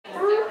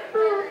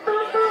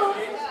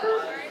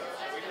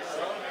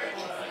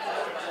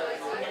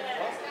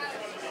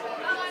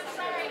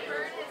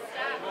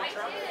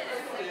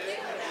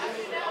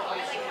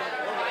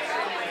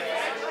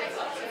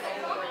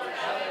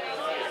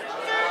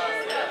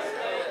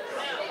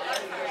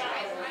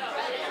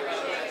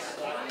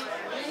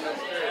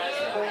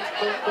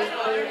Allman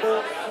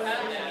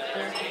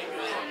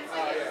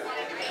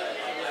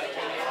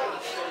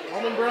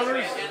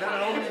Brothers? Is that an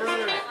Allman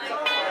Brothers? I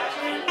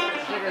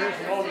think I hear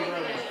some Allman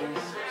Brothers.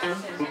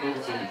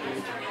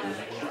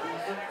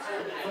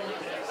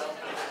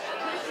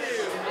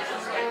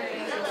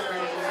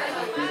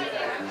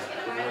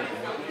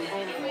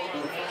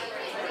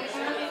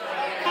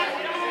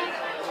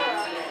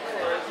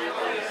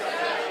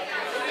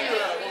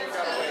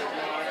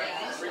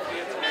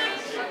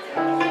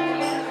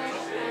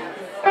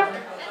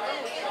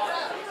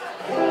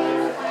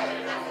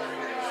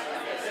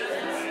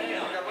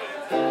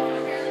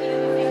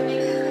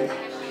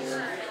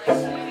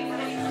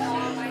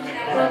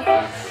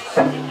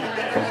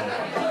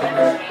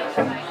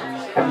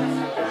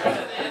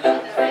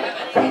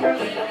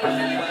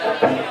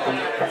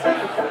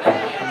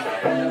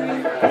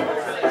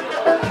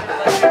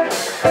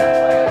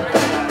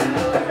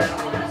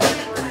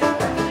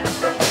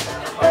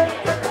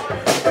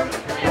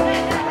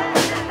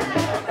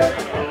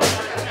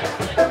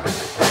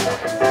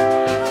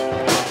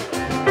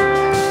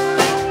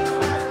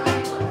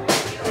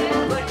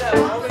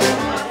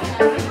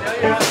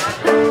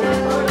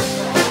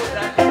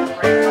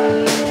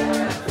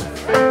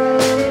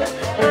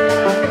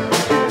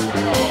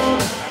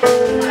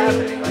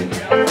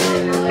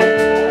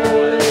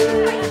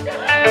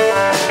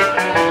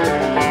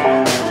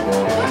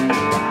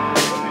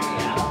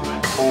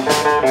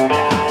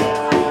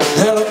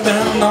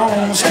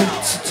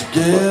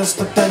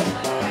 Yesterday,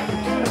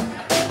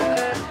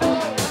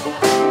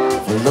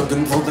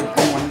 looking for the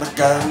going the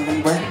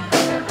garden way.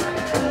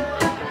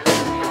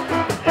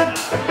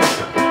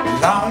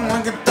 Long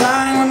like a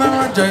time when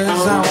I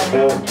dress on,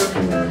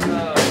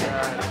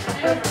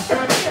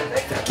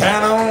 the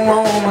kind of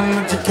woman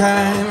that you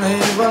can't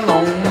leave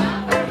alone.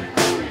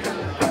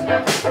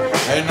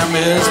 And I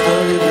missed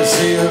her if you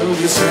see her,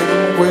 you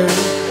sitting with.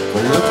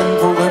 We're looking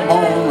for that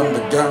woman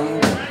the garden way.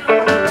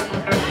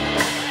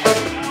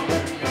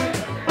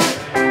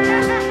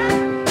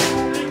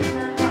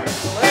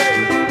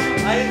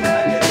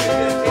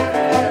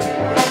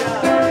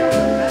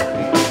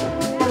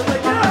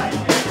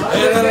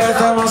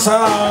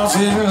 All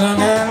she's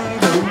looking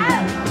through,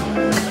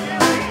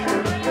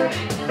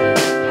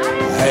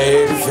 I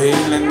had a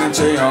feeling that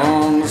she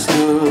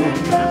understood.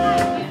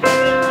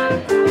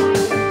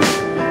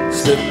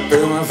 Slipped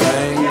through my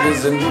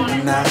fingers in the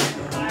night,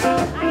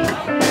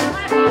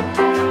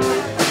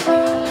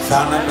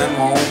 finding that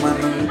woman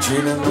and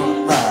treating her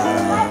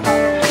right.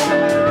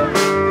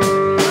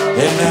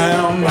 And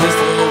now I'm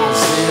listening to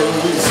see her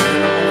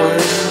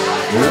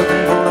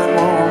looking for that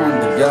woman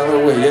that got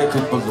away. I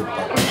could pull the back.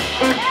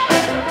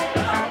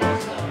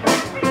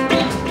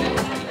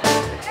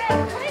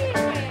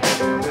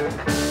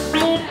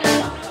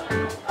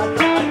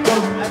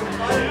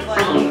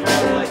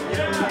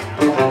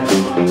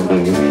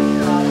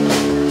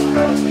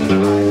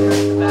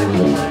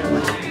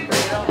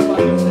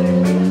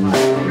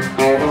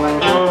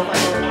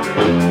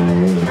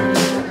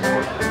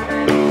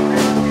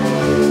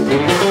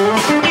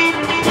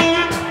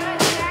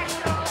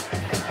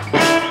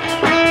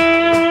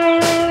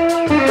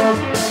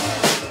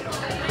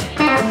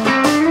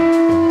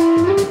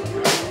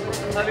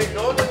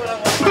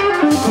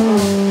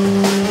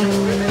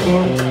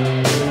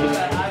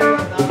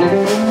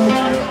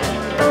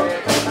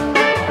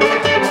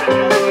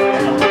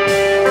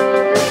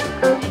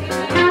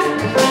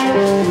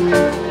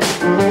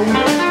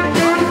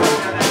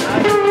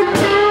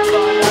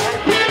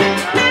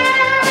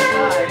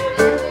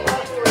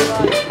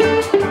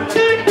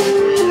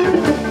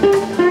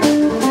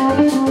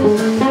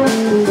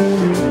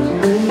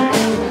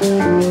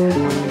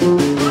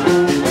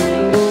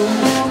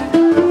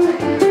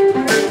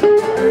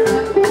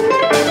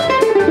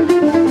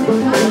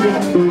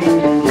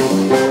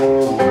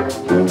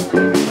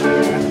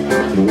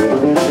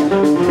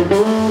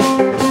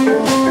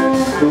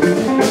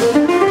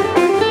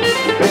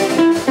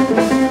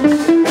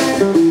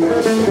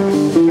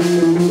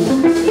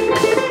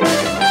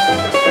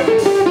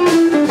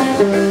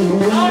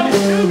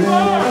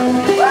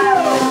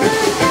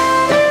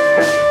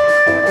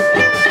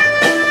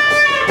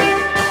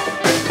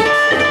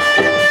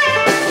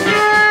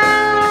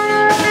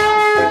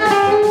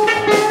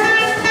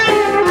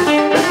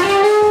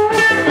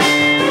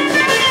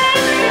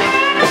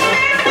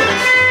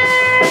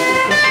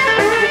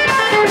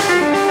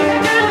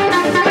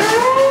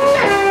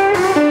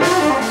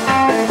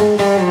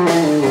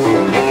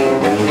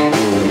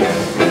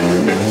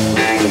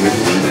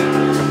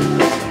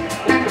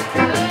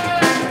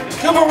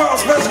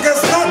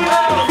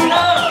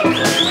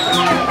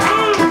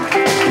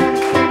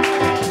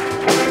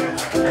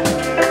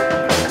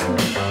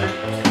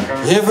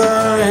 If I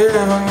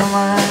ever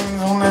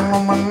mind on that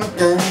woman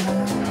again,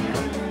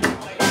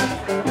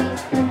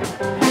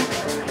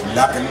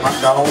 locking my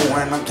door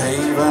and I'm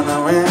caving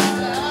her in.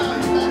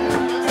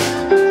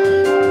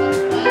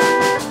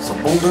 So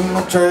holding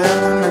no trail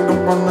and I'm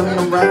running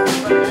around.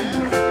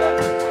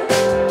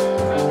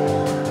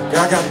 I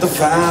got to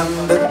find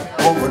that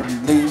woman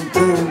lead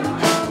to.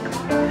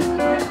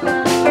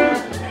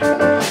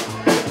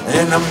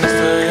 And I'm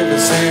Mr.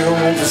 Everything, I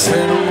want to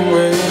send them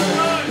away.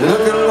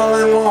 Looking for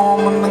that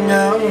woman to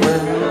get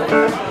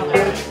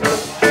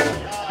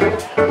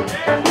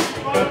away.